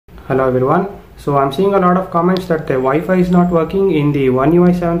Hello everyone. So I'm seeing a lot of comments that the Wi-Fi is not working in the One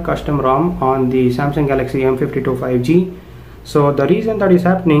UI 7 custom ROM on the Samsung Galaxy M52 5G. So the reason that is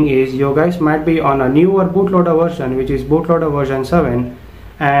happening is you guys might be on a newer bootloader version, which is bootloader version 7,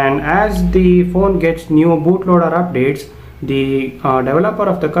 and as the phone gets new bootloader updates, the developer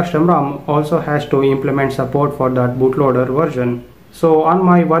of the custom ROM also has to implement support for that bootloader version. So on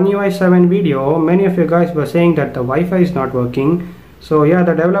my One UI 7 video, many of you guys were saying that the Wi-Fi is not working. So yeah,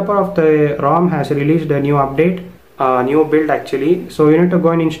 the developer of the ROM has released a new update, new build actually. So you need to go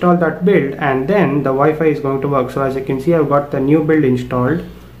and install that build, and then the Wi-Fi is going to work. So as you can see, I've got the new build installed.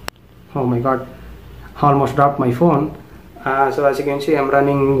 Oh my god, almost dropped my phone. So as you can see, I'm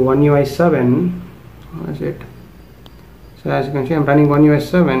running One UI 7. What is it? So as you can see, I'm running One UI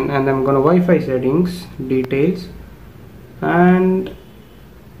 7, and I'm going to Wi-Fi settings, details, and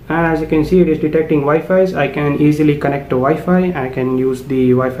as you can see, it is detecting Wi-Fi's. I can easily connect to Wi-Fi. I can use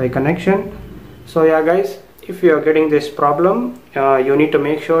the Wi-Fi connection. So yeah guys, if you are getting this problem, you need to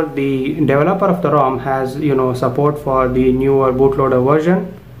make sure the developer of the ROM has support for the newer bootloader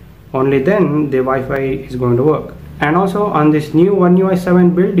version. Only then the Wi-Fi is going to work. And also on this new One UI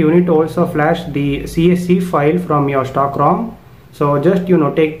 7 build, you need to also flash the CSC file from your stock ROM. So just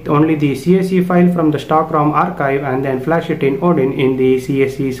take only the CSC file from the stock ROM archive and then flash it in Odin in the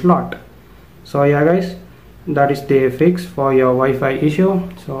CSC slot. So yeah guys, that is the fix for your Wi-Fi issue.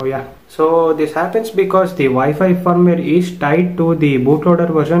 So yeah, so this happens because the Wi-Fi firmware is tied to the bootloader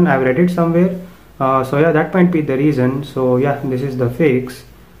version. I've read it somewhere. So yeah, that might be the reason. So yeah, this is the fix.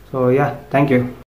 So yeah, thank you.